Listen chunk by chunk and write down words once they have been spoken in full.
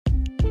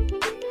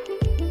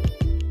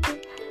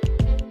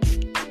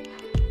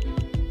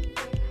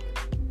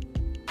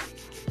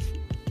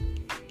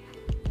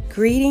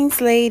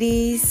Greetings,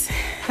 ladies.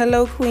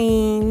 Hello,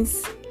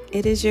 queens.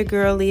 It is your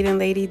girl, Leading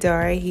Lady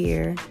Dara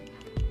here.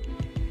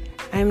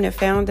 I'm the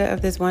founder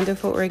of this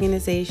wonderful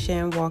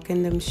organization,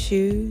 Walking Them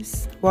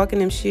Shoes. Walking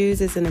Them Shoes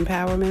is an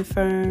empowerment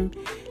firm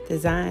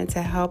designed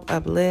to help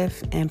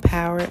uplift,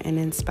 empower, and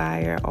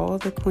inspire all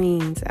the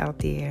queens out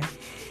there.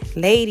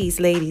 Ladies,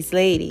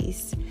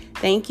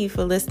 thank you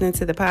for listening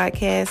to the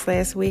podcast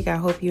last week. I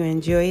hope you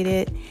enjoyed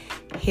it.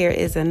 Here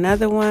is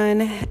another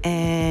one,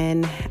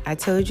 and I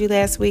told you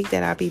last week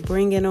that I'll be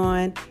bringing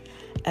on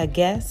a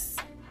guest,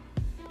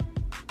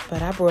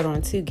 but I brought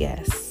on two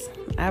guests.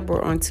 I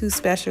brought on two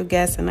special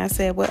guests, and I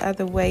said, what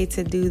other way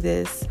to do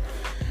this?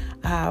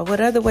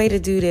 Other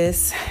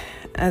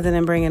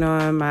than bringing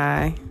on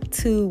my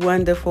two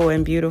wonderful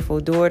and beautiful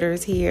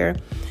daughters here?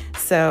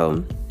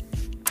 So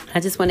I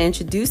just want to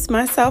introduce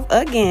myself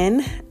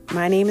again.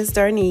 My name is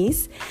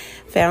Darnice,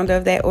 founder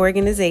of that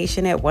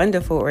organization, that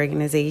wonderful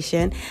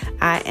organization.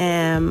 I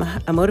am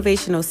a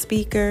motivational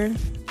speaker.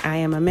 I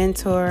am a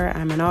mentor.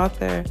 I'm an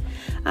author.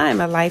 I am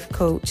a life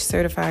coach,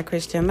 certified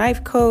Christian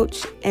life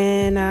coach.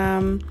 And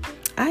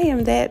I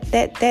am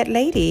that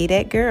lady,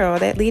 that girl,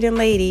 that leading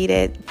lady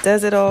that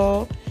does it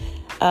all,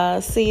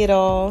 see it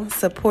all,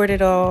 support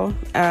it all.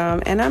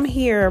 And I'm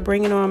here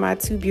bringing on my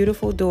two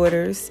beautiful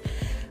daughters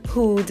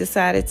who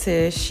decided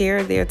to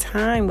share their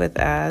time with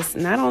us.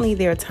 Not only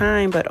their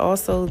time, but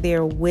also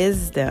their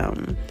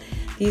wisdom.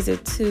 These are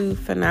two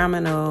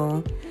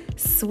phenomenal,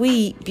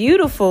 sweet,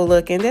 beautiful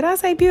looking. Did I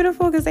say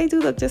beautiful? Because they do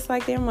look just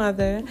like their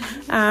mother.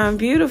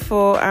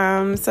 Beautiful.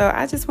 So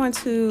I just want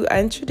to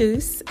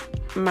introduce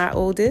my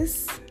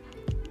oldest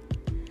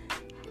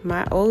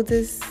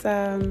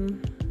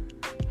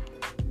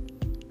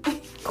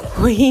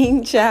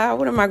queen child.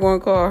 What am I going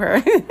to call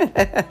her?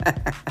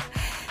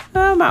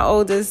 My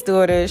oldest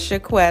daughter,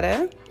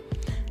 Shaquetta.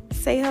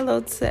 Say hello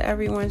to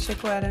everyone,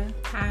 Shaquetta.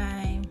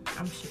 Hi,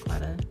 I'm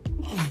Shaquetta.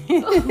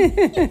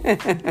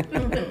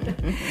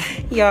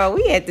 Y'all,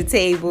 we at the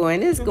table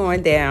and it's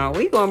going down.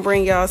 We're going to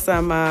bring y'all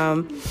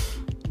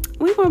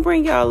we're going to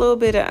bring y'all a little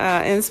bit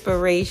of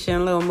inspiration,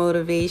 a little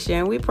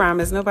motivation. We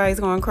promise nobody's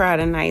going to cry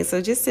tonight.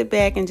 So just sit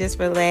back and just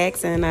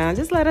relax and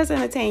just let us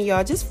entertain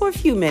y'all just for a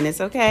few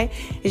minutes, okay?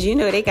 Because you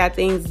know they got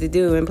things to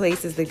do and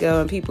places to go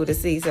and people to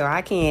see. So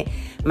I can't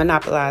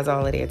monopolize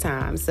all of their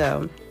time.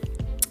 So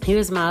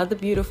here's my other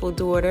beautiful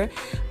daughter,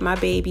 my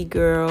baby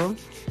girl.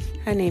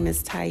 Her name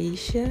is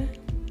Taisha.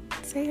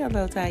 Say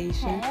hello,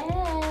 Taisha.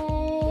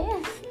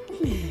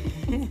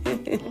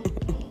 Hey.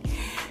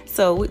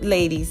 So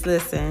ladies,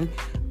 listen.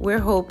 We're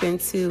hoping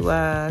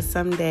to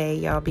someday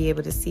y'all be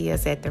able to see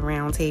us at the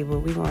round table.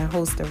 We're going to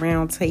host a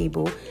round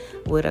table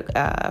with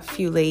a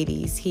few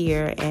ladies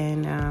here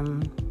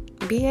and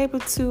be able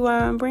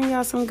to bring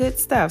y'all some good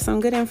stuff, some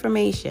good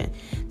information,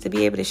 to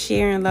be able to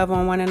share and love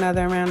on one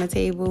another around the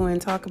table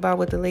and talk about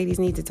what the ladies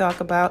need to talk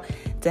about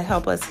to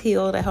help us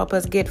heal, to help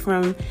us get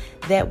from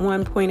that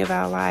one point of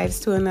our lives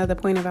to another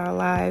point of our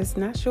lives.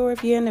 Not sure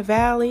if you're in the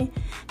valley,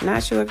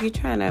 not sure if you're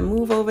trying to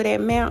move over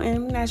that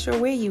mountain, not sure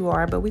where you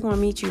are, but we're going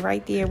to meet you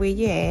right there where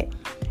you're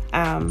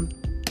at.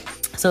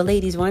 So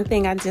ladies, one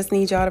thing I just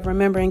need y'all to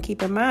remember and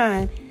keep in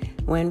mind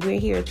when we're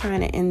here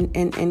trying to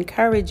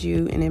encourage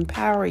you and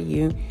empower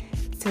you,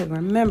 to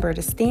remember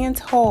to stand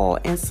tall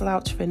and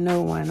slouch for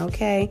no one,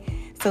 okay?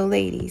 So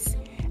ladies,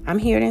 I'm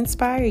here to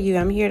inspire you.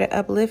 I'm here to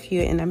uplift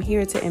you, and I'm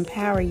here to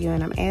empower you,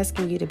 and I'm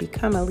asking you to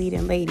become a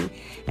leading lady.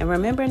 And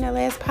remember in the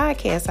last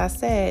podcast, I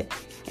said,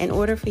 in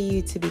order for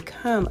you to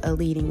become a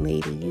leading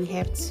lady, you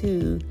have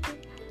to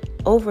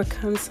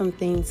overcome some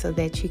things so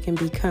that you can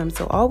become.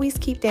 So always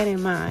keep that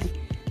in mind.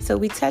 So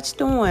we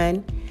touched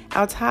on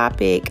our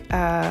topic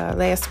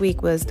last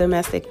week was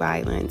domestic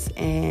violence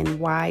and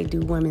why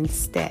do women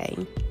stay.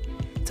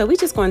 So we're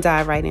just going to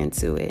dive right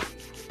into it.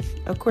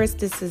 Of course,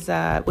 this is,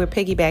 we're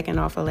piggybacking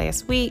off of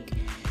last week.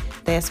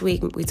 Last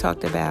week, we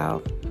talked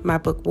about my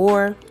book,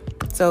 War.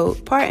 So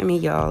pardon me,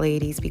 y'all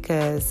ladies,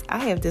 because I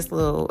have this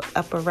little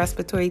upper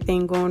respiratory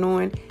thing going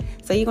on.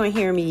 So you're going to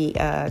hear me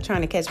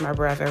trying to catch my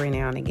breath every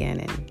now and again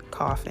and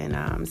coughing.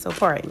 So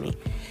pardon me.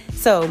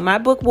 So my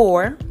book,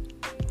 War,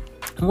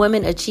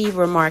 Women Achieve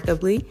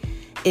Remarkably,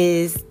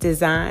 is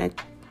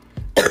designed...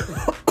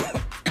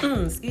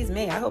 Excuse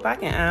me. I hope I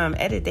can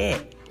edit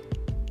that.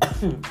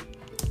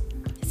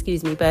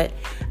 Excuse me, but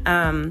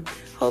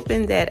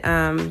hoping that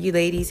you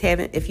ladies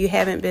if you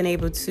haven't been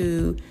able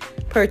to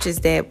purchase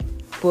that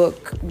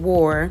book,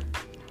 War,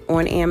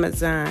 on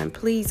Amazon,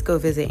 please go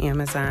visit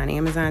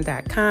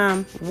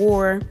amazon.com.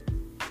 War,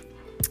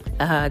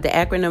 the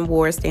acronym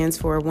WAR stands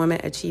for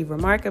Women Achieve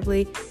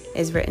Remarkably.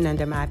 It's written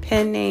under my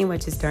pen name,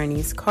 which is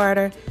Darnice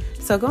Carter.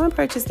 So go and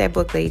purchase that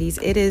book, ladies.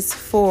 It is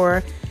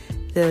for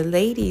the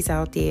ladies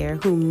out there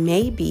who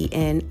may be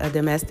in a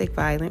domestic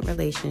violent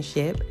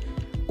relationship,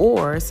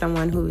 or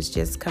someone who's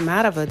just come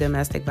out of a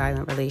domestic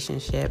violent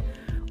relationship,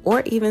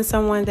 or even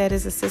someone that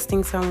is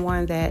assisting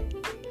someone that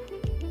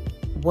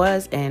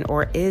was in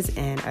or is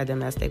in a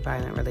domestic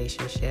violent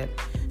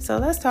relationship. So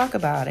let's talk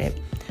about it.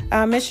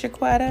 Ms.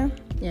 Shaquetta?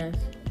 Yes.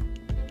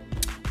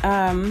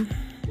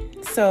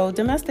 So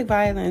domestic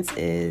violence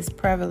is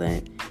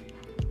prevalent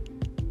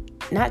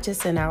not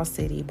just in our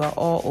city, but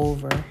all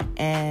over.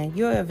 And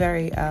you're a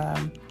very,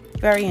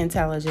 very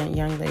intelligent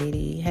young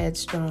lady,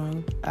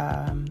 headstrong,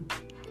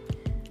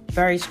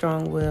 very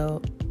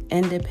strong-willed,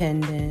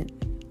 independent.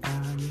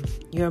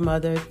 You're a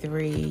mother of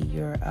 3.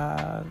 You're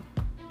a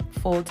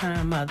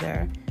full-time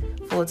mother,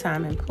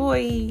 full-time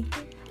employee,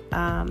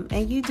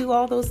 and you do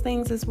all those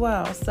things as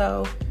well.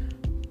 So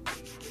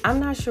I'm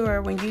not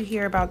sure, when you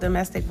hear about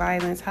domestic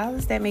violence, how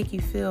does that make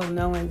you feel,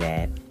 knowing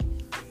that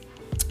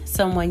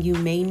someone you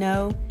may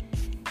know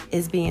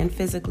is being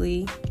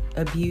physically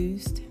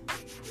abused?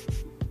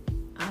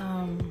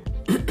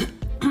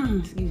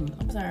 Excuse me.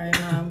 I'm sorry,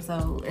 Mom.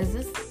 So is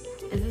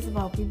this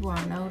about people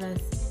I know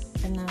that's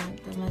in a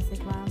domestic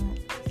violence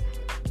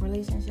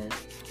relationship?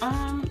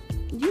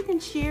 You can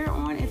share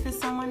on if it's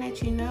someone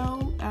that you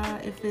know,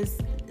 if it's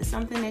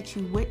something that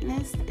you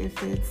witnessed,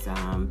 if it's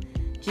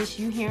just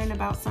you hearing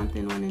about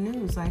something on the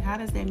news. Like, how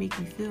does that make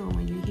you feel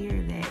when you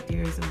hear that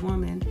there's a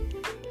woman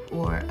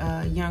or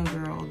a young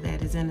girl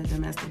that is in a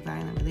domestic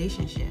violent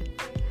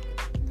relationship?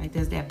 Like,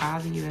 does that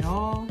bother you at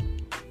all?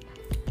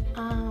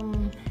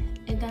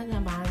 It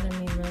doesn't bother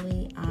me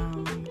really.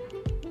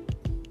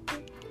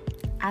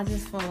 I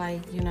just feel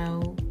like,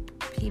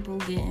 people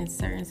get in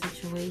certain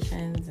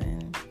situations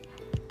and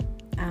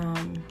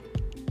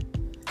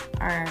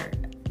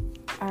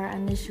our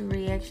initial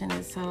reaction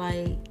is to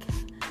like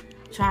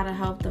try to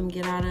help them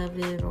get out of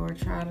it or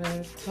try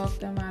to talk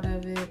them out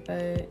of it.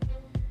 But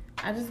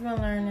I just been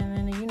learning,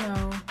 and you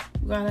gotta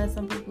let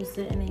some people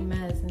sit in a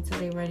mess until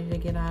they're ready to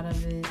get out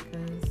of it,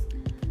 because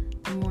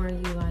the more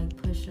you like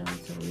push them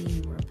to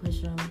leave or push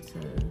them to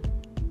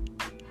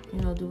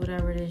do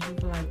whatever it is you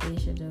feel like they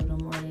should do, the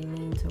more they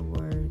lean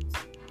towards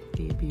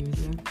the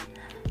abuser.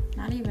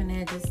 Not even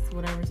that, just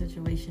whatever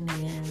situation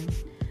they in.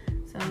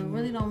 So it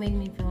really don't make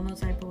me feel no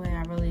type of way.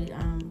 I really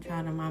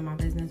try to mind my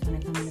business when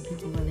it comes to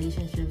people's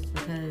relationships,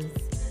 because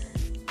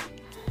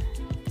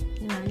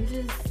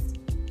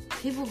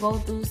people go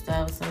through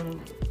stuff. So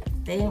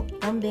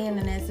them being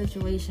in that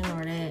situation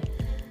or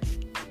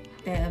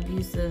that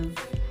abusive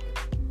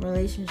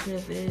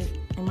relationship, it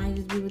might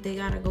just be what they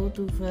gotta go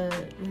through for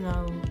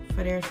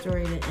their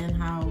story to end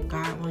how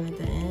God wanted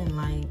to end.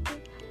 Like,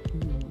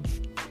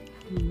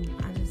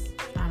 I just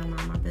try to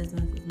mind my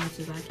business as much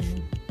as I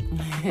can.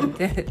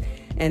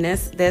 And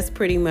that's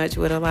pretty much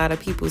what a lot of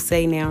people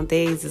say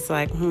nowadays. It's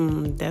like,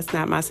 that's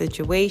not my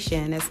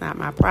situation. That's not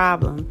my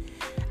problem.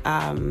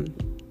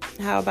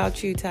 How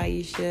about you,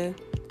 Taisha?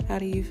 How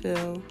do you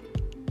feel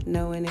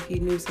knowing if you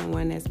knew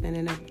someone that's been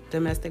in a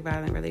domestic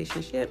violent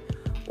relationship,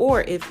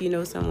 or if you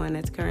know someone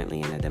that's currently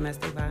in a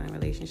domestic violent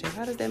relationship?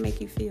 How does that make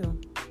you feel?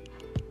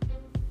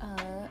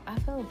 I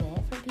feel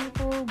bad for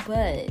people,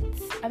 but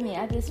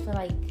I just feel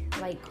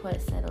like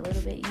Quet said a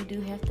little bit, you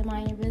do have to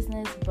mind your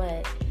business,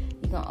 but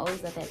you can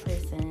always let that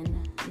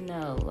person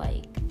know,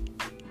 like,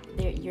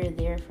 you're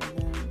there for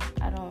them.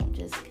 I don't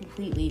just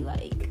completely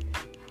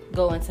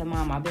go into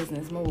mind my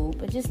business mode,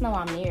 but just know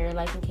I'm there,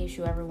 like, in case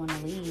you ever want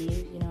to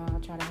leave. I'll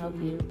try to help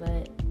you,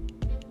 but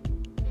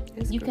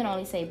you can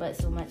only say but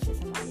so much to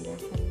somebody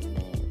that's in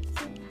bed.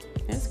 So.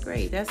 That's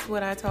great. That's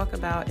what I talk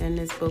about in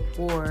this book,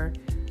 War.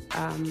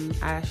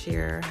 I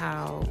share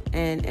how,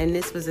 and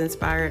this was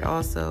inspired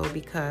also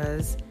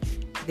because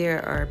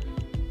there are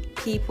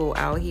people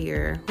out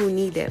here who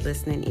need that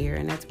listening ear,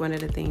 and that's one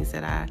of the things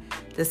that I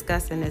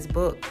discuss in this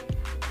book,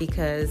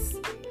 because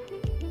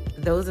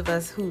those of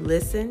us who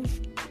listen,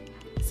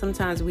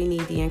 sometimes we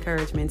need the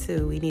encouragement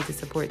too. We need the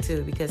support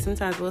too, because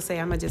sometimes we'll say,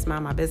 I'm going to just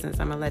mind my business.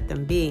 I'm going to let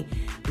them be,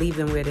 leave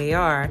them where they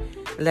are,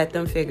 let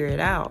them figure it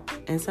out.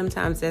 And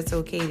sometimes that's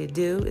okay to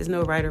do. There's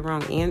no right or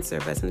wrong answer,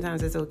 but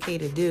sometimes it's okay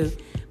to do.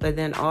 But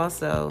then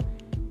also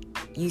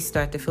you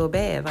start to feel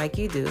bad like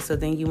you do. So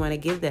then you want to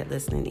give that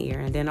listening ear.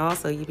 And then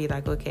also you be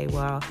like, okay,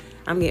 well,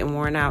 I'm getting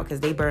worn out because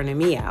they burning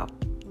me out.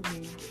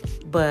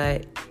 Mm-hmm.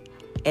 But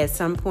at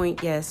some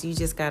point, yes, you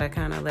just got to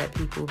kind of let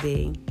people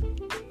be.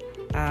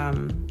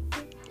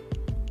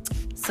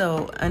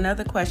 So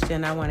another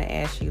question I want to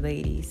ask you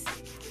ladies,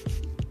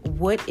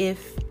 what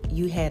if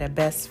you had a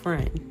best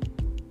friend?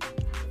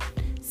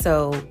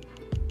 So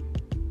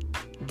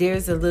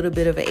there's a little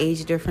bit of an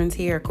age difference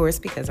here, of course,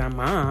 because I'm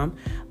mom,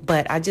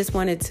 but I just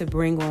wanted to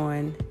bring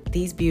on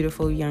these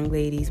beautiful young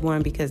ladies.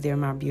 One, because they're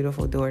my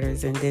beautiful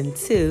daughters, and then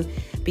two,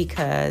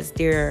 because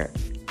they're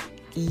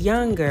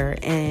younger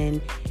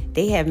and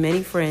they have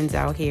many friends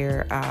out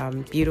here,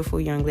 beautiful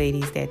young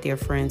ladies that they're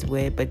friends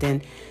with, but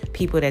then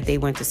people that they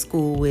went to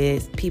school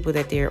with, people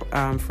that they're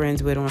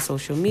friends with on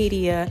social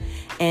media,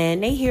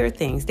 and they hear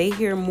things. They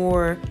hear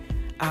more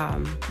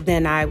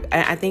than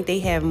I think they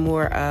have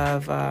more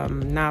of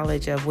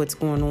knowledge of what's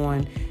going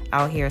on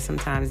out here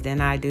sometimes than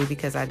I do,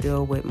 because I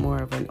deal with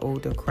more of an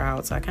older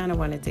crowd. So I kind of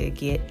wanted to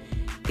get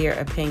their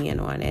opinion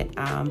on it.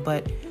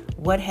 But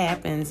what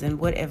happens, and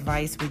what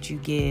advice would you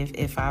give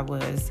if I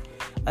was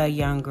a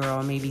young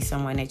girl, maybe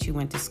someone that you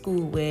went to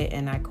school with,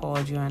 and I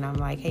called you and I'm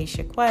like, hey,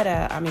 hey,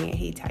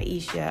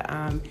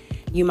 Taisha,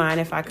 you mind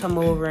if I come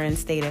over and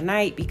stay the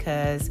night?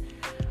 Because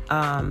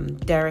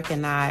Derek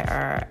and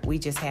we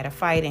just had a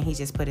fight and he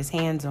just put his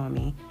hands on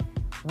me.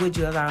 Would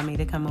you allow me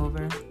to come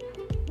over?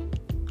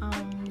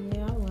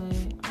 Yeah, I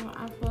would.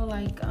 I feel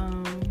like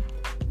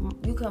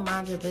you can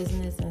mind your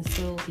business and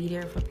still be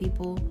there for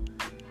people.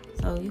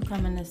 So you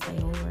coming to stay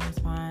over is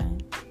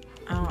fine.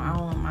 I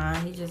don't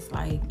mind. He just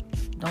like,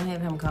 don't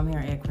have him come here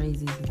and act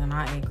crazy, because then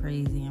I act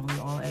crazy and we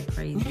all act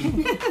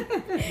crazy.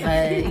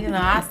 But,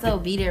 I still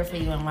be there for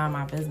you and mind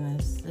my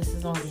business. Just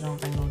as long as you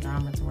don't bring no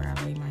drama to where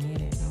I lay my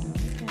head at.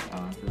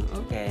 Awesome.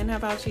 Okay, and how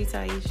about you,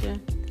 Taisha?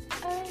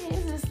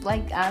 It's just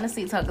like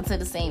honestly talking to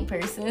the same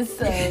person.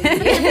 So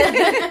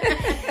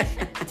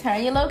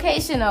turn your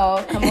location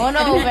off, come on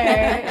over,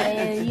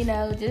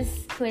 and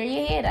just clear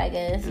your head, I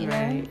guess.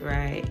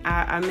 Right.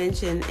 I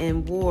mentioned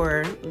in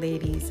War,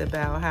 ladies,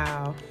 about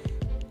how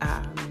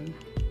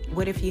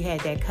what if you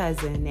had that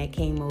cousin that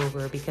came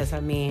over because her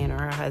man or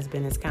her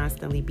husband is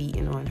constantly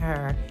beating on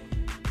her,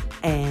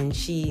 and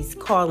she's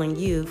calling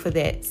you for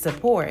that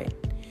support.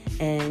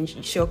 And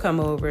she'll come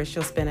over,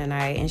 she'll spend a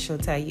night, and she'll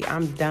tell you,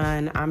 I'm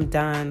done,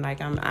 like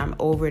I'm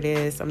over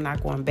this, I'm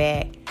not going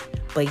back.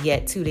 But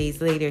yet 2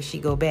 days later, she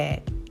go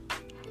back.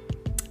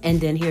 And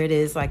then here it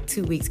is, like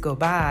 2 weeks go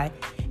by,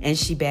 and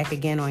she back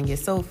again on your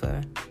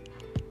sofa.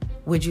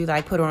 Would you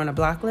put her on a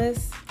block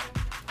list?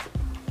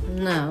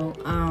 No.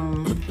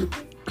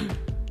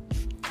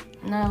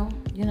 No,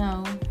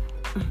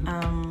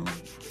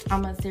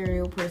 I'm a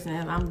serial person.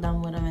 If I'm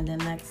done with him, and then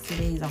next 2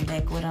 days I'm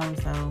back with him.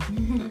 So,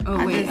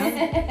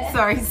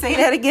 Sorry, say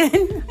that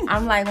again.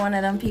 I'm like one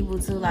of them people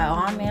too. Like,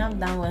 I'm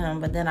done with him,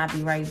 but then I'll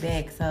be right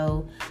back.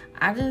 So,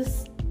 I'm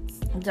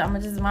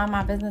gonna just mind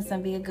my business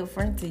and be a good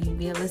friend to you.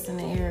 Be a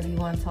listening ear. If you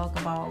want to talk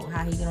about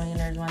how he get on your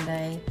nerves one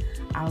day,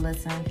 I'll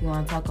listen. If you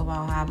want to talk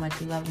about how much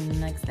you love him the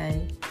next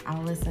day,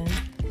 I'll listen.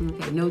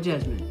 Okay, no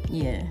judgment.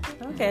 Yeah.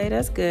 Okay,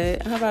 that's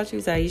good. How about you,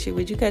 Taisha?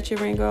 Would you cut your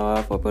ring girl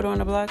off or put her on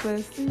a block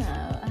list? No.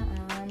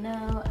 I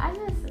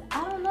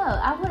don't know.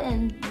 I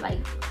wouldn't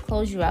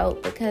close you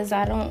out, because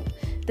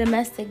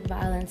domestic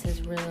violence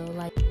is real.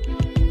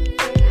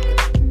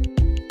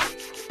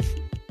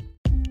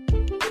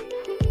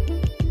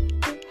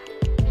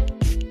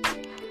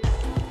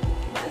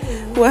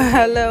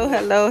 Well,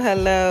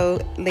 hello,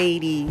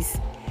 ladies,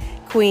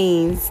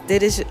 queens.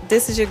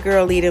 This is your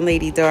girl, leading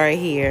Lady Dara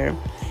here.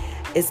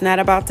 It's not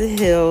about the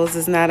hills.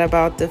 It's not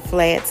about the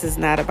flats. It's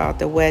not about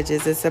the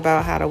wedges. It's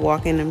about how to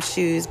walk in them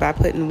shoes by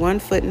putting one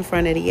foot in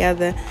front of the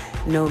other,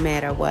 no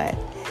matter what.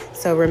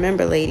 So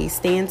remember, ladies,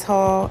 stand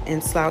tall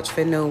and slouch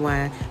for no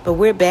one. But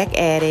we're back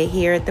at it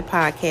here at the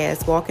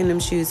podcast, Walking Them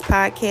Shoes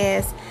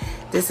podcast.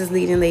 This is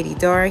leading Lady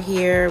Dara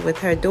here with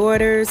her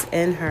daughters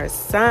and her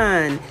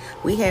son.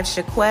 We have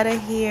Shaquetta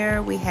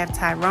here. We have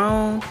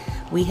Tyrone.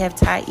 We have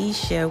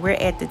Taisha. We're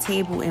at the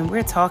table and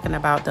we're talking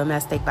about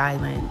domestic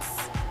violence.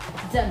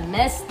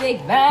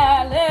 Domestic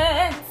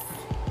violence.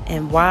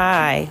 And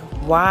why?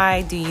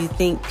 Why do you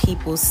think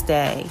people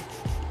stay?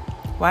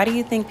 Why do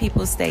you think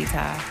people stay,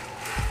 Ty?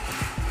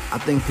 I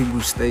think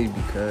people stay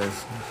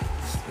because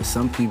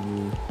some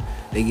people,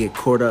 they get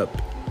caught up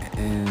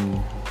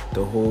in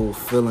the whole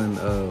feeling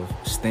of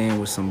staying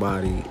with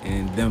somebody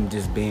and them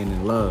just being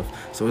in love.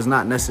 So it's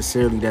not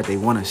necessarily that they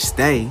want to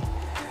stay.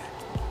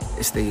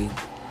 It's their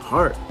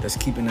heart that's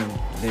keeping them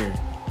there.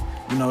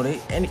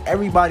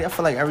 Everybody, I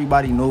feel like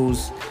everybody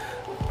knows,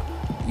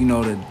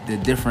 the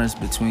difference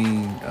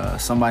between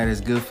somebody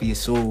that's good for your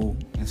soul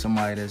and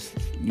somebody that's,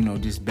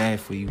 just bad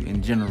for you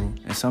in general.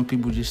 And some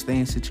people just stay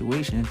in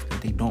situations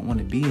that they don't want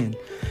to be in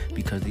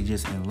because they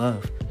just in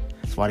love.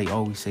 That's why they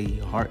always say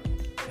your heart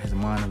has a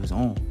mind of its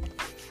own.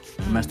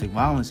 Domestic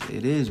violence,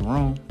 it is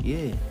wrong.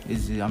 Yeah,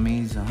 it's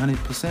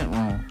 100%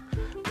 wrong.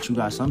 But you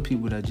got some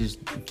people that just,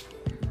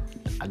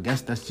 I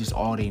guess that's just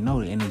all they know,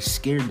 and they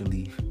scared to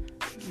leave.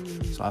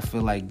 So I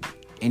feel like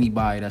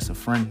anybody that's a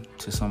friend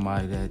to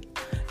somebody that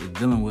is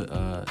dealing with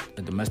a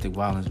domestic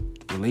violence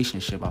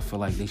relationship, I feel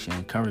like they should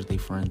encourage their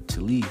friend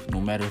to leave.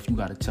 No matter if you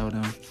got to tell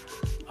them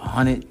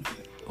 100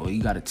 or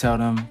you got to tell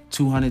them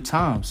 200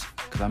 times.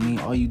 Because,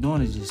 all you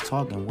doing is just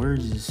talking.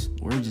 Words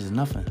is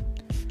nothing.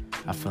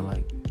 I feel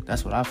like.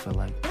 That's what I feel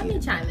like. Let me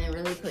chime in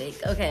really quick.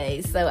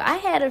 Okay, so I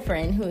had a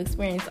friend who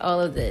experienced all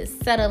of this.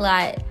 Said a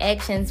lot.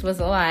 Actions was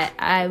a lot.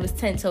 I was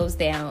 10 toes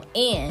down.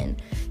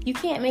 And you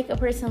can't make a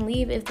person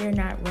leave if they're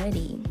not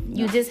ready.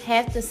 You just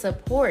have to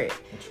support.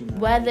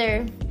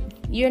 Whether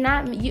you're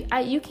not,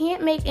 you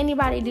can't make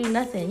anybody do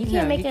nothing. You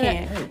can't make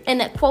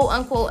an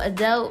quote-unquote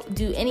adult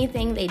do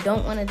anything they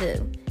don't want to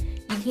do.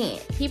 You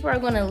can't. People are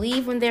going to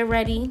leave when they're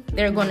ready.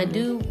 They're going to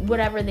do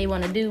whatever they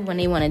want to do when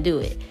they want to do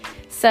it.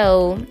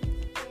 So...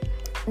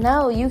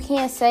 no, you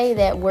can't say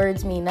that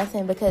words mean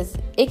nothing, because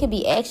it could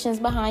be actions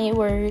behind your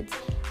words.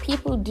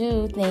 People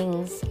do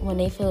things when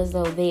they feel as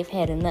though they've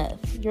had enough.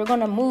 You're going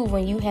to move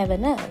when you have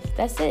enough.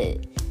 That's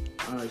it.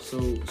 All right, so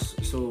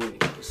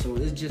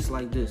it's just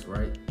like this,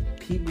 right?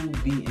 People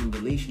be in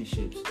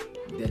relationships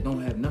that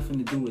don't have nothing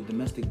to do with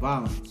domestic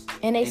violence.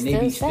 And they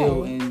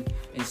still in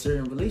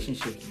certain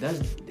relationships.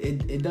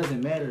 It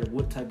doesn't matter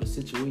what type of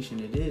situation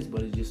it is,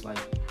 but it's just like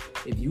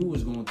if you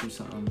was going through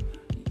something,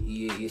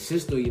 your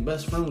sister or your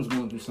best friend was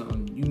going through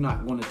something, you're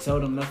not going to tell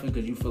them nothing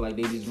because you feel like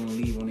they just going to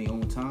leave on their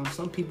own time.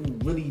 Some people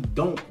really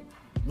don't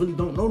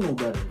know no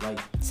better. Like,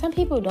 some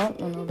people don't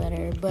know no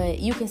better, but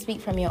you can speak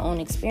from your own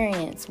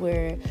experience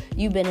where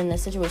you've been in a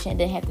situation. It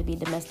didn't have to be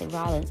domestic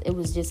violence. It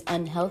was just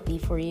unhealthy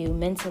for you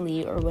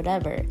mentally or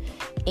whatever,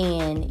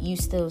 and you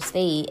still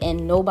stayed.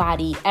 And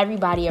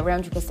everybody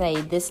around you could say,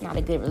 this not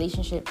a good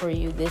relationship for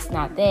you, this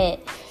not that,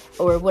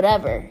 or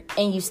whatever,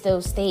 and you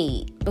still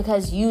stayed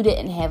because you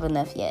didn't have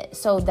enough yet.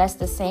 So that's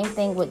the same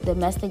thing with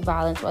domestic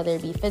violence, whether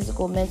it be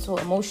physical, mental,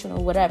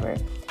 emotional, whatever.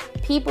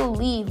 People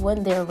leave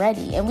when they're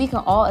ready, and we can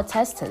all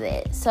attest to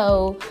that.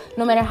 So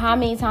no matter how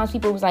many times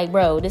people was like,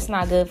 bro, this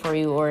not good for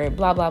you, or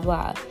blah blah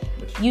blah,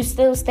 you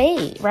still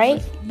stayed,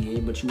 right? Yeah,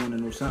 but you want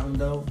to know something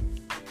though?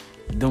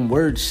 Them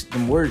words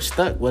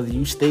stuck whether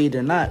you stayed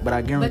or not. But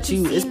I guarantee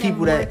you, it's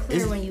people that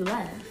clear when you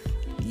left.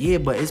 Yeah,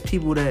 but it's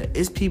people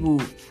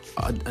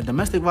a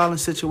domestic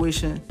violence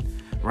situation,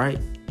 right?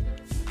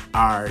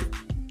 Are,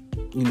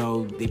 you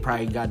know, they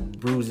probably got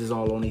bruises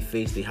all on their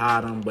face. They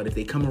hide them, but if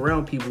they come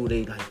around people,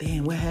 they like,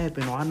 damn, what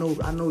happened? Or I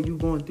know you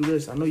going through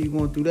this. I know you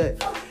going through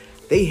that.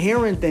 They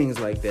hearing things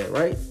like that,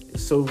 right?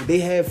 So they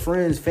have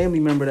friends, family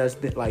member that's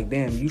like,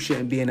 damn, you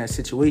shouldn't be in that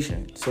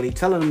situation. So they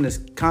telling them this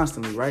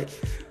constantly, right?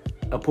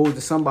 Opposed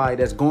to somebody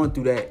that's going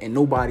through that and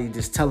nobody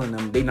just telling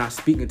them, they not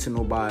speaking to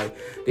nobody,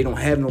 they don't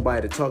have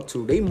nobody to talk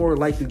to. They more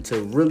likely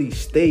to really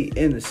stay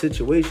in the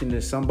situation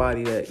than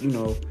somebody that, you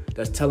know,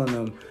 that's telling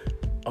them,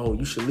 oh,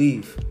 you should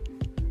leave.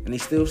 And they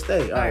still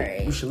stay. All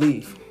right, you should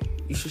leave.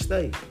 You should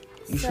stay.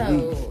 You should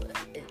leave.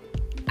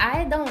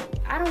 I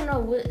don't know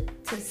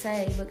what to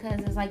say, because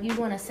it's like you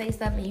want to say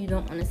stuff and you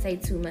don't want to say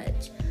too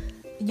much.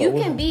 You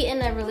can be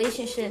in a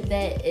relationship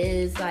that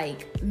is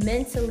like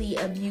mentally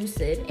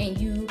abusive, and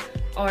you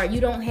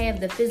don't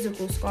have the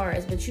physical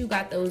scars, but you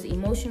got those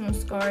emotional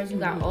scars, you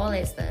got all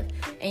that stuff,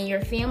 and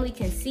your family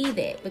can see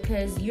that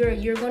because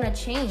you're gonna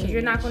change.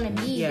 You're not gonna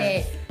be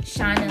that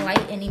shining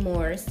light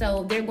anymore.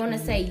 So they're gonna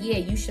say, yeah,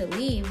 you should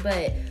leave,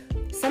 but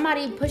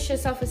somebody push your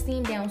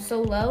self-esteem down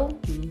so low.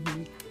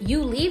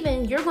 You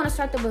leaving, you're going to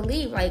start to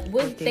believe, like,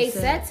 what they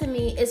said to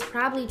me is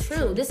probably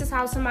true. This is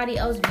how somebody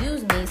else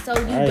views me. So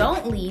you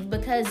don't leave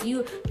because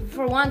you,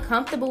 for one,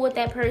 comfortable with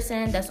that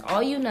person. That's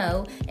all you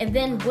know. And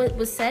then what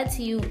was said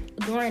to you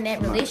during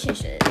that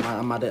relationship.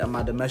 I'm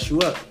about to mess you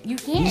up. You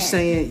can't. You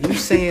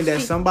saying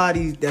that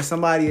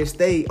somebody has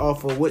stayed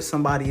off of what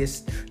somebody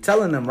is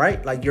telling them,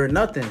 right? Like, you're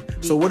nothing.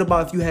 So what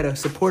about if you had a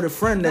supportive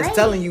friend that's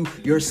telling you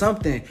you're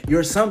something,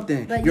 you're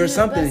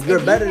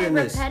better than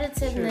this?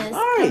 Repetitiveness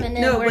coming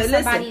in where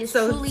somebody is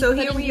truly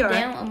putting you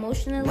down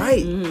emotionally.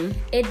 Right.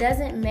 It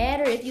doesn't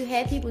matter if you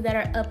have people that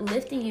are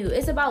uplifting you.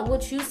 It's about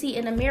what you see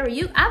in the mirror.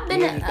 I've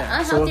been in an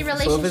unhealthy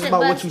relationship. So if it's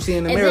about what you see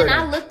in the mirror, and then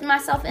I looked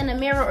myself in the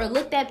mirror or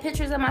looked at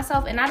pictures of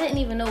myself, and I didn't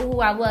even know who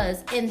I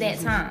was in that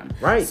time.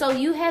 Right. So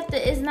you have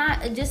to. It's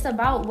not just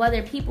about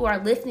whether people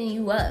are lifting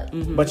you up.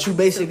 But you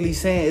basically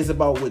saying it's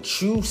about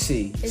what you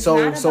see.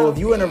 So if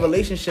you're in a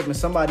relationship and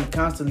somebody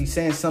constantly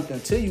saying something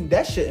to you,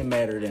 that shouldn't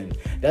matter. Then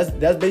that's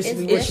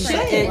basically what you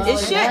saying.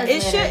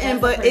 It shouldn't,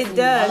 but it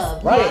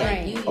does.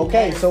 Right.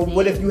 Okay. So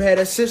what if you had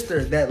a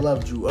sister that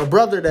loved you, a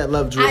brother that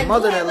loved you, a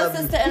mother that loved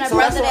you? I do have a sister and a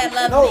brother that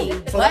loved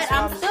me. But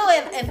I'm still,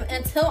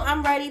 until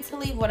I'm ready to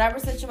leave whatever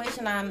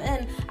situation I'm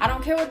in, I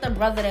don't care what the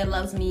brother that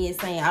loves me is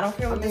saying. I don't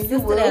care what the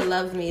sister that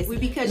loves me is saying.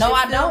 Because no, your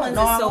I don't. feelings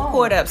are so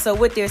caught up. So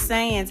what they're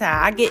saying,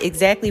 Ty, I get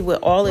exactly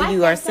what all of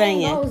you are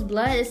saying. Goes,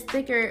 blood is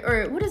thicker,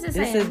 or what is it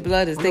saying? This is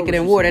blood is thicker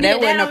than water. That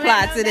wouldn't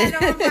apply to this.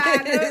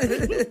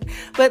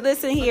 But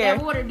listen here. But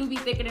that water do be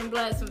thicker than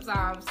blood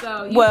sometimes.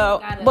 So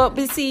but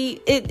see,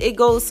 it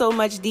goes so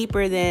much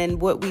deeper than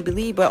what we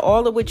believe. But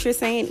all of what you're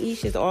saying,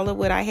 Ish, is all of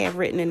what I have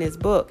written in this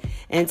book.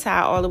 And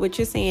Ty, all of what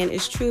you're saying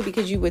is true,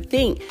 because you would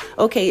think,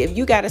 okay, if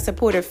you got to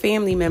support a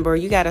family member, or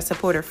you got to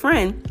support a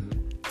friend,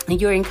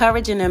 and you're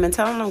encouraging them and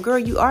telling them, girl,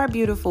 you are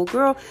beautiful.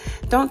 Girl,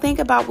 don't think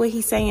about what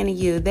he's saying to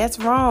you. That's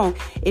wrong.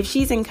 If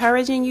she's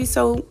encouraging you,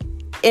 so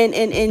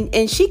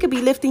and she could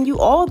be lifting you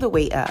all the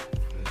way up.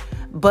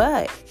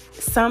 But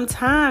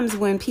sometimes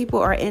when people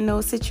are in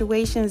those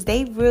situations,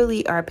 they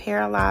really are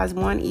paralyzed,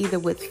 one, either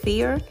with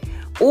fear,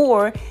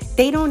 or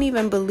they don't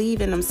even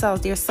believe in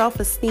themselves. Their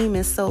self-esteem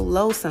is so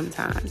low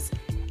sometimes.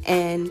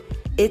 And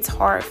it's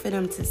hard for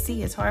them to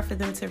see. It's hard for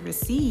them to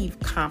receive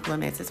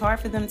compliments. It's hard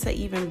for them to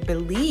even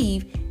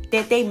believe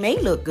that they may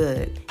look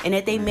good and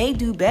that they may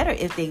do better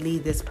if they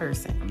leave this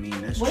person. I mean,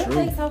 that's what true.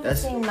 What if they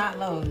self-esteem not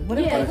low? What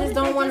if they just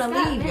don't want to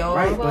leave, yo?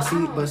 Right, but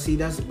see,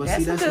 that's a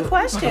good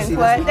question.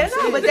 But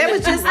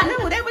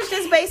that was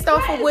just based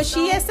off of what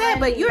she had said.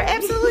 But you're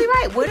absolutely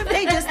right. What if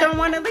they just don't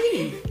want to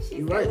leave?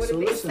 You're right. So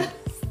listen.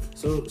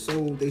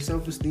 So they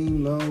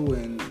self-esteem low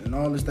and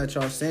all this that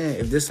y'all saying.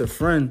 If this a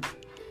friend,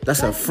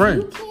 that's a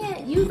friend.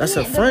 That's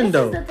a can't, friend, but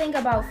though. this is the thing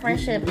about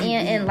friendship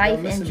and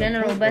life in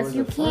general. But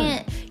you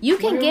can't. You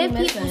can give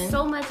people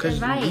so much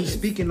advice. We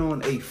speaking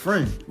on a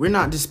friend. We're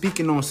not just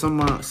speaking on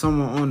someone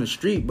on the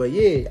street. But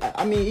yeah,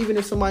 I mean, even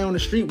if somebody on the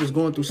street was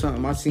going through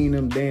something, I seen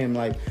them damn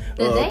like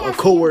a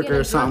coworker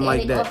or something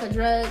like that. Off of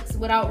drugs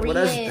without well,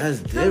 that's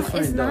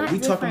different though. We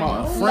talking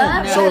about a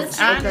friend.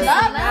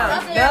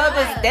 Love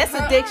That's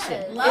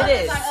addiction. Love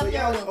it is. Like So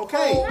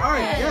okay, all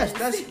right, yes,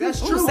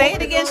 that's true. Say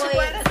it again,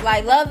 Shaquetta.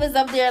 Like love is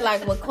up there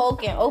like with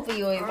coke and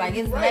opioids, like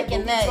it's neck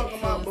and neck.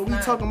 But we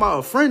talking about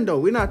a friend though.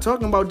 We're not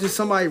talking about just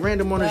somebody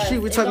random on the street.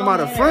 We're talking about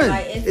a friend.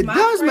 Like, it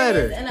does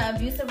matter. In an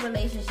abusive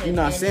relationship. You're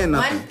not saying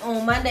nothing.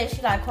 On Monday,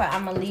 she like, "Quit,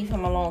 I'm gonna leave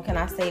him alone. Can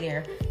I stay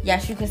there?"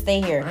 Yes, you can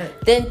stay here. Right.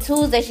 Then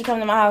Tuesday, she come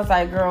to my house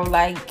like, "Girl,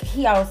 like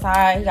he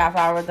outside, he got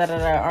flowers, da da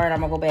da. All right,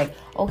 I'm gonna go back.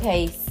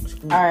 Okay,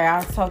 all right,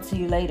 I'll talk to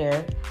you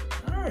later."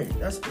 Alright,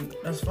 that's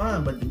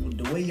fine, but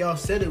the way y'all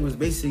said it was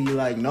basically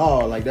like,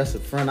 no, like that's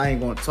a friend. I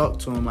ain't gonna talk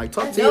to him. Like,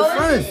 talk to your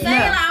friend.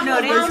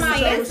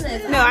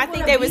 I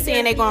think they were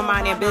saying they gonna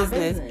mind their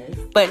business.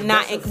 But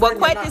not, well,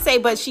 quite to say,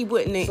 but she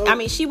wouldn't. So, I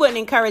mean, she wouldn't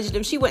encourage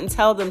them. She wouldn't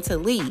tell them to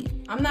leave.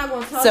 I'm not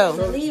going to tell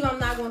them to leave. I'm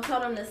not going to tell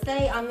them to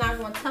stay. I'm not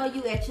going to tell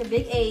you at your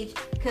big age,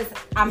 because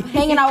I'm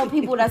hanging out with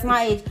people that's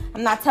my age.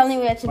 I'm not telling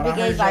you at your big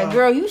age, like,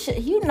 girl, you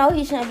know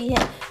he shouldn't be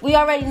hitting. We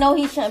already know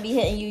he shouldn't be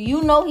hitting you.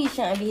 You know he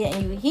shouldn't be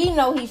hitting you. He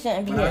know he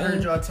shouldn't be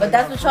hitting you. But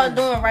that's what y'all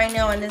doing right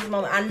now in this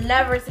moment. I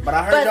never. But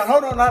I heard y'all.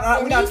 Hold on,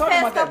 we're not talking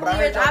about that. But I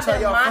heard y'all tell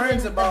y'all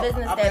friends about the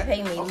business that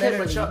pay me. Okay,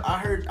 but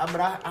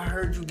I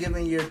heard you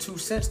giving your 2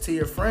 cents to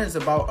your friends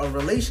about a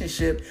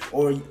relationship,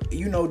 or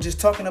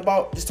just talking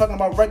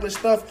about regular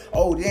stuff.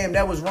 Oh damn,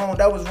 that was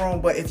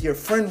wrong. But if your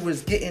friend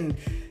was getting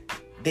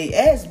they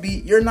ass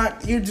beat, you're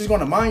just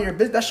gonna mind your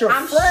business. That's your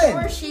friend.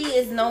 I'm sure she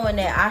is knowing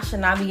that I should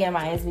not be getting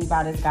my ass beat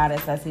by this guy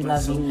that says he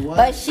loves me.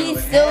 But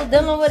she's still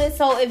dealing with it.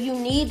 So if you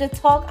need to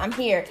talk, I'm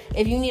here.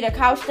 If you need a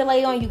couch to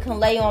lay on, you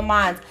can lay on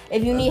mine.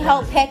 If you need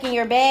help packing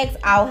your bags,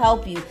 I'll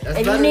help you. That's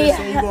if better you need than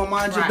saying you gonna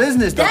mind your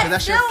business though,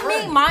 that's your friend. That's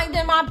still me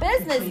minding my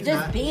business,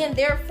 just being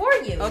there for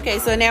you. Okay,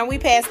 so now we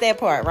passed that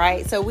part,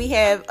 right? So we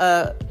have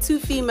 2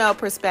 female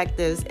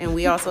perspectives, and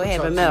we also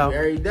have a male.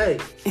 Every day.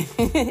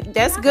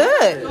 That's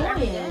good.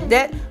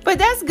 But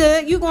that's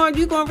good. You going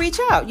to reach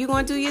out. You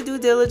going to do your due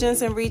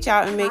diligence and reach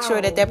out and make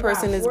sure that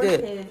person is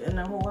good. Kids in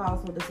the whole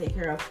household to take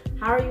care of.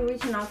 How are you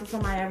reaching out to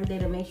somebody every day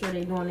to make sure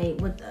they're doing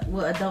what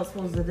adults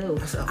supposed to do?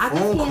 That's a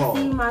phone call.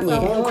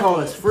 Phone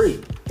call is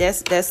free.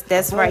 That's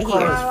right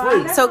here.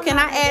 So can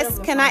I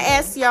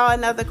ask y'all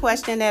another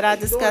question that I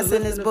discussed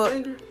in this book?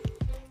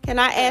 Can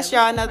I ask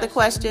y'all another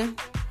question?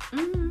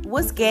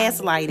 What's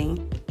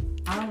gaslighting?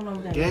 I don't know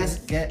what that is.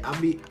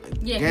 Gaslighting.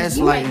 You said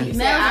what?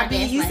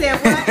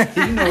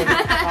 You know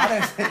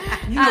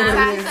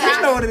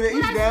what it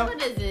is.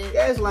 What is it?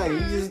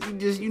 Gaslighting. You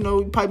just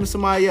piping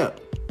somebody up.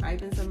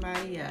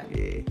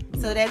 Yeah.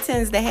 So that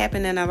tends to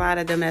happen in a lot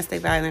of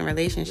domestic violent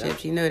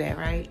relationships. Yep. You know that,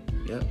 right?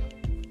 Yep.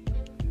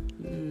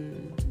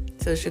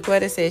 So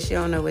Shaquetta says she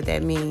don't know what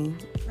that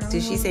means.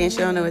 Did she say she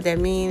don't know what that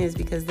means is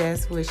because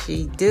that's what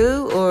she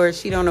do, or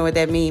she don't know what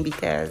that means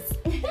because...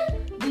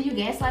 Do you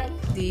gaslight?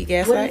 What is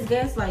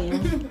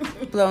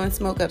gaslighting? Blowing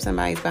smoke up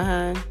somebody's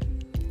behind,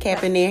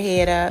 capping their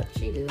head up.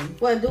 She do.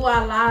 What, do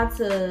I lie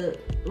to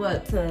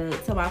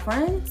my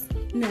friends?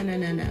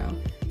 No.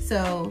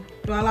 So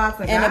do I lie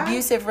to in guys?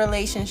 abusive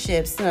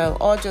relationships, no,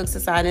 all jokes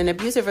aside, in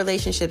abusive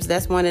relationships,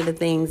 that's one of the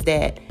things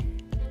that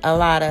a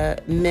lot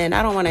of men,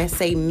 I don't want to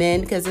say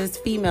men because it's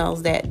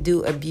females that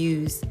do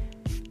abuse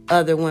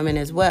other women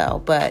as well,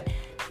 but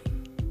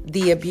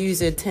the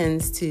abuser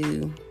tends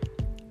to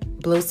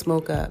blow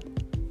smoke up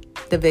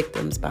the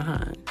victims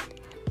behind,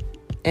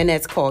 and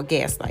that's called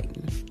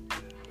gaslighting.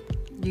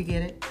 You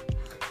get it?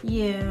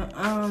 Yeah.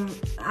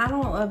 I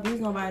don't abuse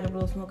nobody to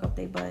blow smoke up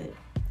their butt.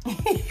 I'm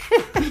confused.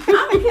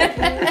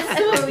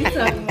 What we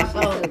talking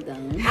about?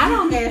 I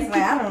don't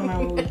gaslight. I don't know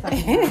what we're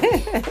talking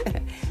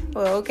about.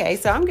 Well, okay.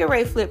 So I'm getting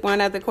ready to flip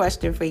one other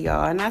question for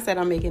y'all, and I said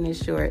I'm making it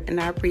short, and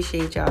I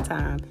appreciate y'all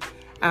time.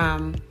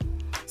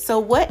 So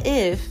what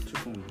if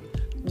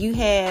you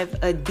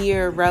have a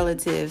dear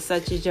relative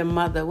such as your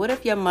mother? What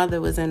if your mother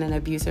was in an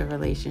abusive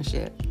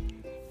relationship?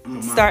 I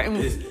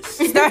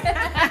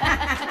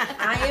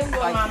am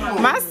going my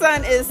mom. My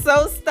son is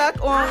so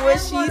stuck on what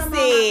she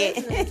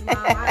said.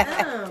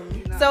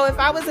 So if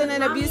I was in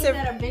an abusive,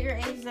 at a bigger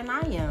age than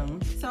I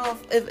am. So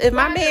if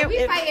my man,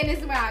 we fighting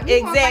this round.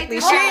 Exactly.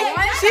 And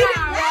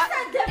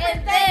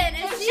then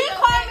if she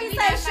called me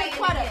say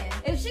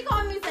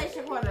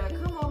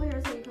Shaquetta, come over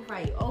here so we can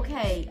fight.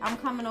 Okay, I'm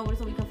coming over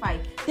so we can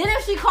fight. Then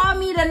if she called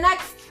me the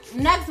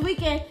next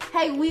weekend,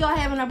 hey, we are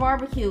having a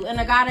barbecue, and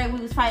the guy that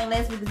we was fighting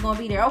last week is gonna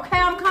be there. Okay,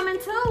 I'm coming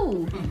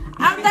too.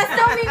 That's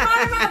still me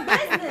minding my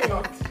business.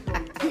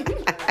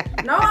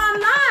 No, I'm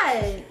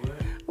not.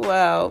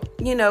 Well,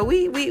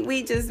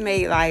 we just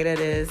made light of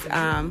this. You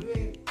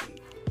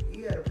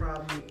had a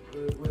problem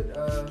with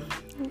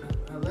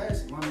my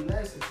last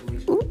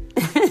situation.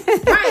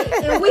 Right,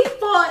 and we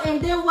fought,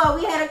 and then what?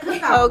 We had a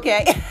cookout.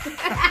 Okay.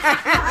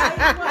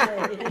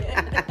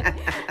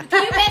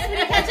 Can you pass me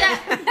the ketchup?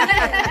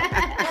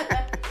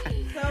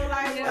 So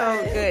like,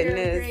 Oh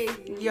goodness,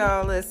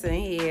 y'all listen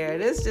here.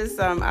 This just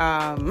some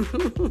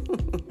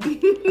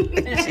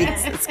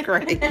Jesus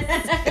Christ.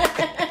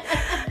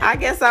 I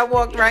guess I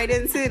walked right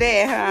into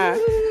that, huh?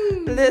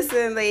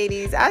 Listen,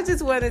 ladies, I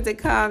just wanted to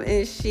come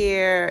and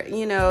share,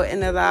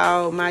 and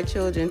allow my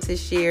children to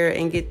share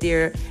and get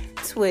their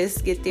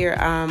twist, get their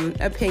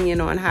opinion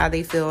on how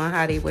they feel and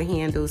how they would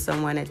handle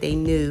someone that they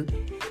knew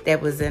that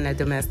was in a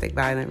domestic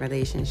violent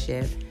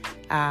relationship.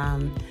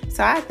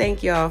 So I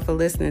thank y'all for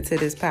listening to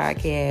this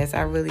podcast.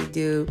 I really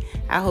do.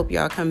 I hope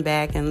y'all come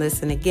back and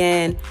listen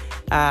again.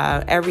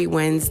 Every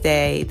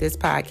Wednesday, this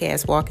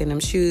podcast, Walk in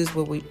Them Shoes,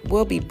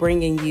 we'll be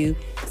bringing you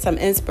some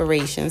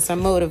inspiration,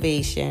 some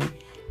motivation.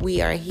 We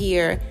are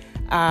here.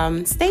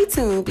 Stay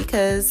tuned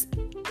because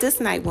this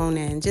night won't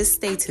end. Just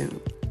stay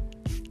tuned.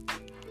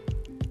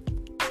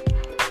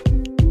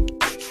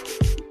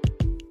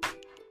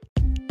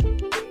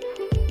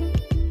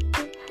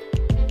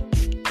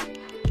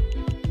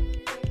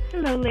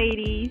 Hello,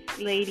 ladies.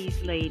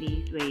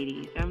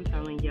 I'm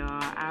telling y'all,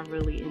 I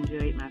really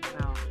enjoyed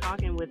myself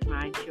talking with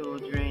my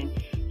children,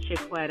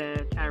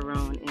 Shaquetta,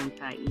 Tyrone, and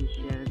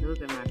Taisha.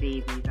 Those are my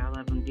babies. I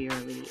love them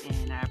dearly,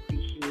 and I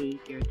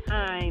appreciate their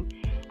time.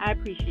 I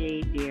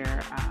appreciate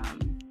their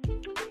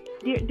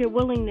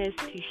willingness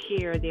to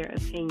share their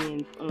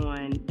opinions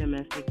on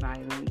domestic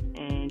violence,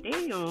 and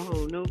they don't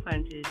hold no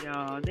punches,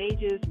 y'all. They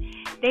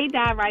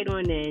dive right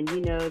on in.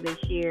 They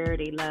share,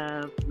 they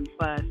love, we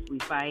fuss, we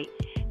fight,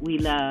 we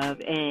love,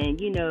 and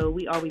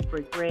we always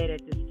break bread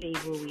at this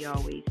table. We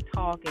always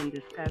talk and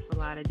discuss a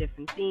lot of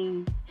different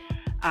things.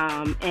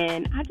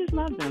 And I just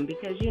love them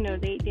because,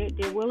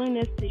 their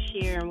willingness to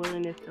share and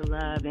willingness to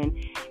love and,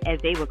 as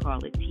they would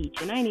call it,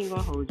 teach. And I ain't even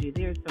gonna hold you.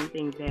 There's some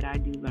things that I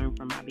do learn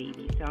from my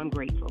babies, so I'm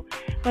grateful.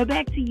 But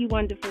back to you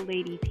wonderful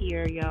ladies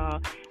here,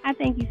 y'all. I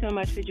thank you so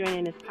much for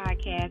joining this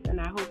podcast, and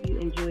I hope you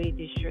enjoyed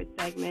this short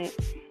segment.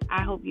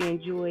 I hope you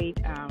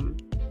enjoyed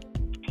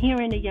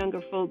hearing the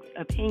younger folks'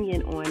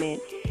 opinion on it.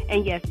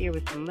 And yes, there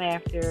was some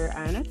laughter.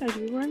 And I told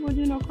you we weren't going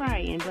to do no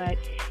crying. But,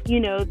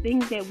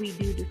 things that we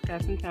do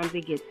discuss, sometimes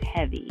it gets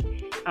heavy.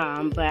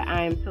 But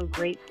I am so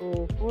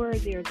grateful for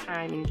their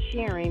time and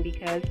sharing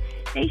because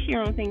they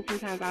share on things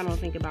sometimes I don't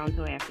think about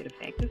until after the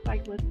fact. Just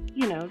like what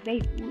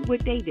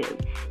they do.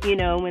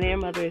 When their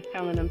mother is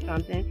telling them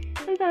something,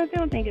 sometimes they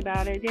don't think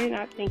about it. They're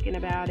not thinking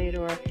about it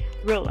or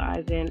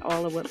realizing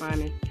all of what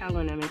mom is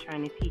telling them and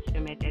trying to teach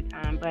them at that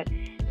time. But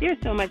there's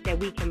so much that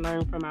we can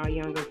learn from our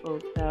younger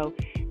folks. So,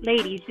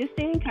 ladies, just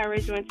stay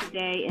encouraged on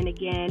today. And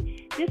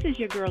again, this is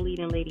your girl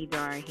leading Lady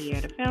Dara here,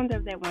 the founder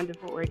of that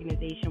wonderful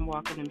organization,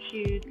 Walk in Them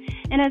Shoes.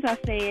 And as I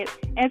say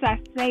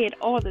it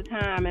all the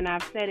time, and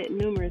I've said it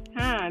numerous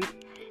times,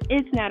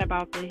 it's not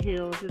about the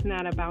hills, it's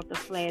not about the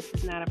flats,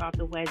 it's not about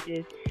the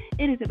wedges.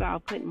 It is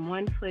about putting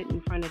one foot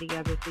in front of the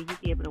other so you can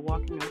be able to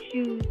walk in those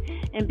shoes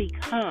and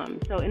become.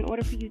 So in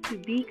order for you to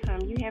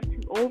become, you have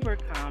to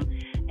overcome.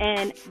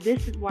 And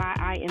this is why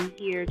I am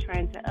here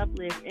trying to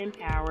uplift,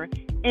 empower,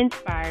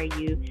 inspire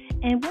you.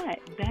 And what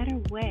better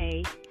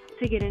way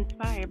to get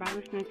inspired by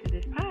listening to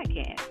this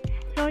podcast?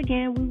 So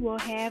again, we will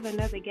have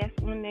another guest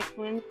on next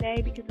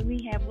Wednesday because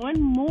we have one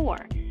more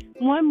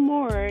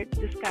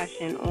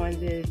discussion on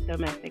this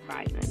domestic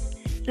violence.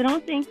 So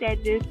don't think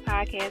that this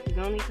podcast is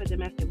only for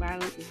domestic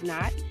violence. It's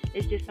not.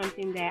 It's just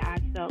something that I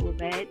felt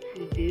led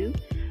to do,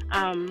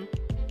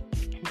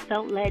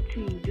 felt led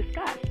to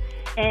discuss.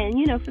 And,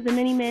 for the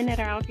many men that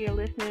are out there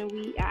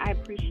listening, I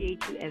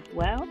appreciate you as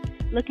well.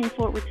 Looking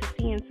forward to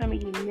seeing some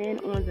of you men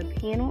on the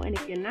panel. And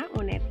if you're not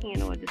on that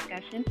panel or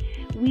discussion,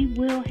 we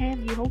will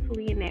have you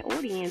hopefully in that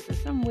audience or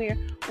somewhere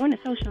on a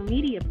social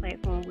media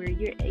platform where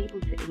you're able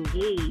to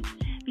engage.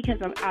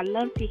 Because I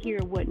love to hear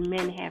what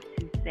men have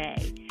to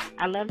say.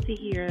 I love to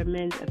hear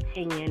men's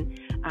opinion.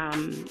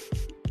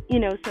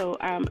 So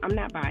I'm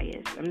not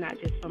biased. I'm not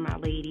just for my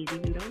ladies,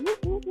 even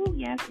though,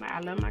 yes, I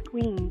love my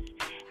queens.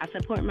 I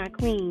support my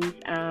queens.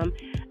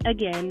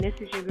 Again, this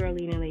is your girl,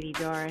 leading Lady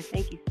Dara.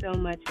 Thank you so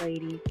much,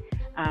 ladies,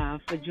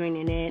 for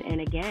joining in.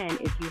 And again,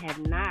 if you have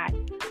not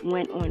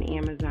went on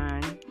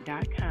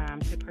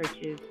Amazon.com to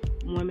purchase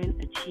Women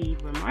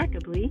Achieve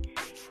Remarkably,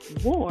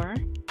 War,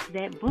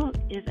 that book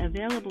is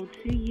available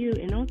to you.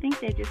 And don't think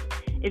that just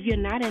if you're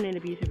not in an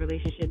abusive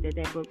relationship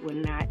that book will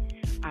not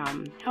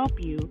help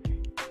you.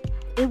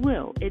 It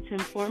will. It's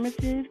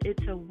informative.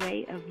 It's a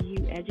way of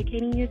you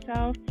educating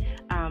yourself.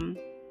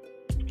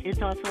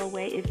 It's also a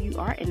way, if you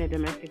are in a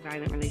domestic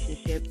violent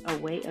relationship, a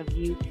way of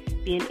you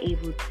being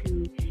able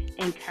to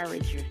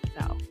encourage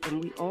yourself.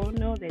 And we all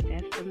know that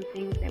that's some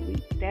things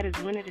that is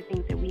one of the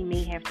things that we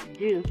may have to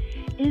do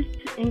is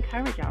to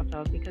encourage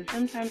ourselves, because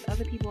sometimes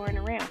other people aren't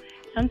around.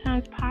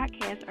 Sometimes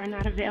podcasts are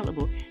not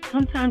available.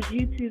 Sometimes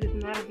YouTube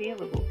is not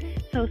available.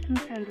 So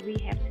sometimes we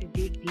have to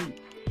dig deep.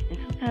 And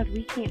sometimes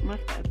we can't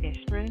muster up that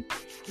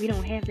strength. We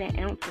don't have that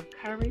ounce of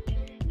courage.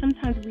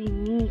 Sometimes we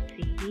need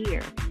to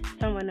hear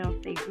someone else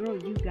say, girl,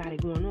 you got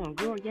it going on.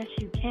 Girl, yes,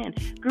 you can.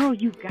 Girl,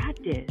 you got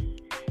this.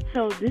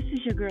 So this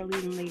is your girl,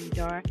 leading Lady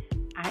Dara.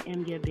 I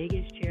am your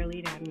biggest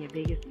cheerleader. I'm your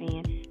biggest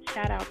fan.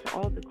 Shout out to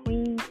all the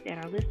queens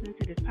that are listening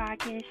to this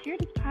podcast. Share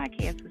this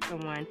podcast with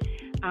someone.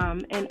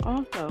 And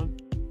also,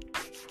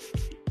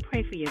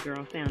 pray for your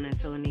girl sounding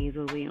so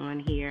nasally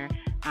on here.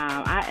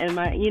 I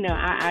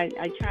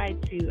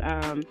tried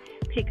to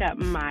pick up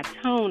my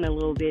tone a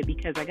little bit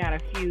because I got a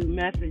few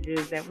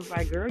messages that was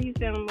like, girl, you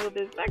sound a little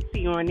bit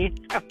sexy on this.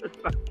 I was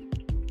like,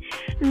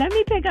 let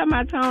me pick up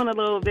my tone a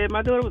little bit.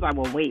 My daughter was like,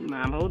 well, wait,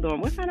 Mom, hold on.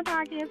 What kind of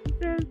podcast is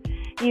this?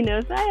 So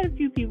I had a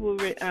few people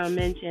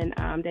mention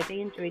that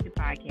they enjoyed the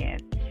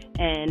podcast.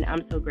 And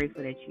I'm so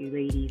grateful that you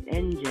ladies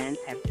and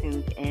gents have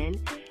tuned in.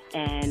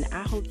 And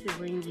I hope to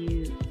bring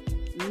you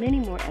many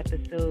more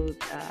episodes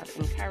of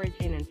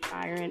encouraging,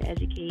 inspiring,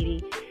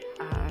 educating.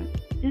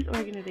 This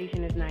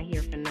organization is not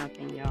here for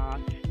nothing, y'all.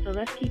 So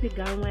let's keep it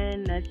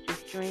going. Let's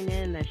just join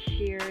in. Let's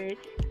share it.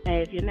 And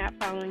if you're not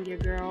following your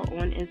girl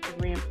on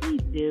Instagram,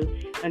 please do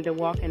under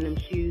Walking Them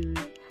Shoes.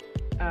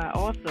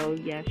 Also,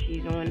 yes,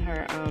 she's on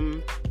her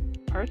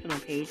personal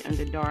page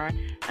under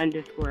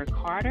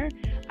Dar_Carter.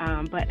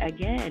 But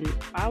again,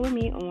 follow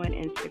me on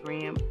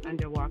Instagram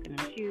under Walking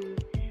Them Shoes.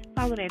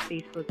 Follow that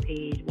Facebook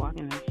page,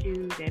 Walking Them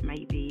Shoes. That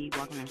might be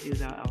Walking Them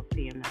Shoes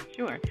LLC, I'm not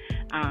sure.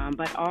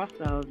 But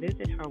also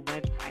visit her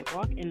website,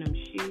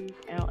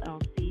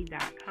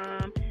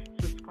 walkingthemshoesllc.com.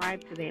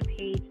 Subscribe to that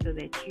page so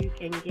that you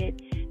can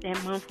get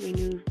that monthly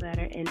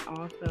newsletter and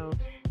also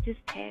just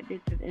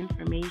tidbits of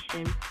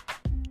information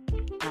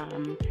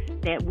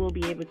that we'll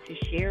be able to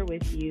share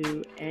with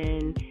you.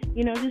 And,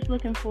 just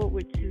looking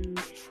forward to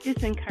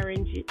just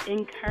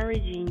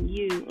encouraging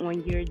you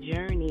on your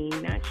journey.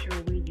 Not sure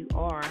where you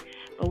are,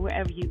 but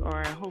wherever you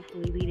are,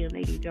 hopefully Leader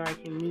Lady Dar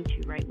can meet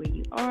you right where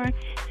you are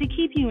to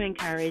keep you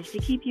encouraged, to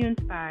keep you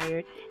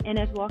inspired. And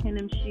as Walking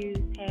Them Shoes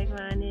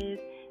tagline is,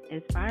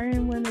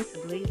 inspiring women to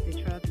blaze the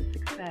trail to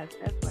success.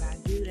 That's what I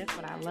do. That's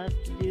what I love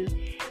to do.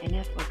 And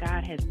that's what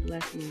God has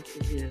blessed me to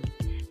do.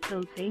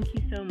 So thank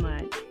you so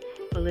much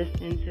for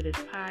listening to this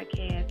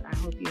podcast. I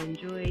hope you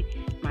enjoyed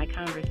my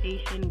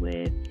conversation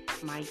with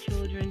my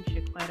children,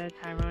 Shaquetta,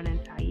 Tyrone, and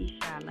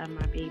Taisha. I love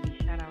my babies.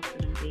 Shout out to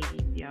them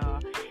babies,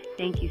 y'all.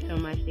 Thank you so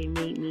much. They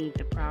made me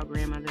the proud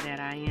grandmother that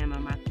I am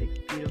of my 6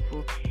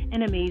 beautiful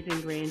and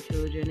amazing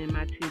grandchildren and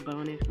my 2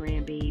 bonus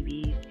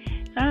grandbabies.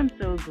 So I'm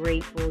so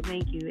grateful.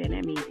 Thank you. And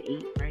that means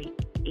 8, right?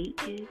 8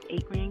 kids,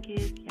 8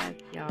 grandkids. Yes,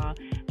 y'all.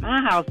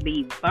 My house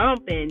be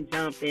bumping,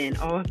 jumping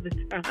all the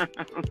time.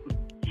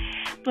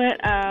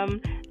 But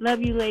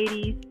love you,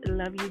 ladies.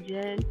 Love you,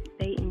 gents.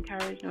 Stay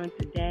encouraged on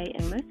today.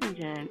 And listen,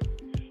 gents,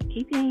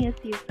 keep your hands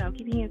to yourself.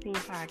 Keep your hands in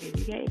your pocket.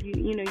 You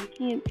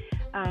can't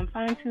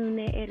fine tune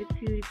that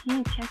attitude. If you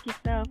can't check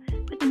yourself,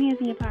 put your hands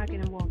in your pocket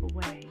and walk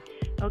away.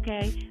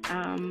 Okay?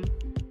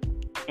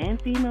 And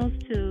females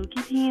too.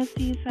 Keep your hands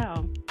to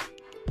yourself.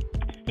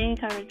 Stay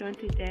encouraged on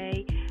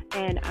today,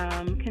 and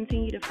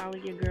continue to follow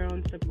your girl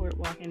and support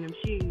Walking Them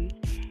Shoes.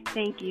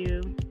 Thank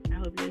you. I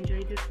hope you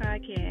enjoyed this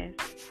podcast.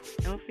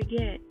 Don't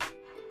forget,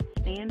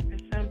 stand for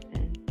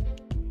something.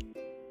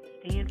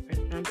 Stand for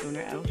something,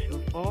 or else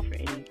you'll fall for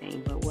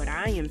anything. But what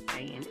I am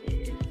saying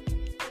is,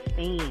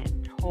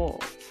 stand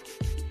tall.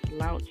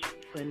 Slouch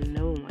for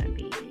no one,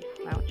 baby.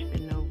 Slouch for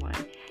no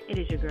one. It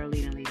is your girl,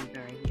 Lena.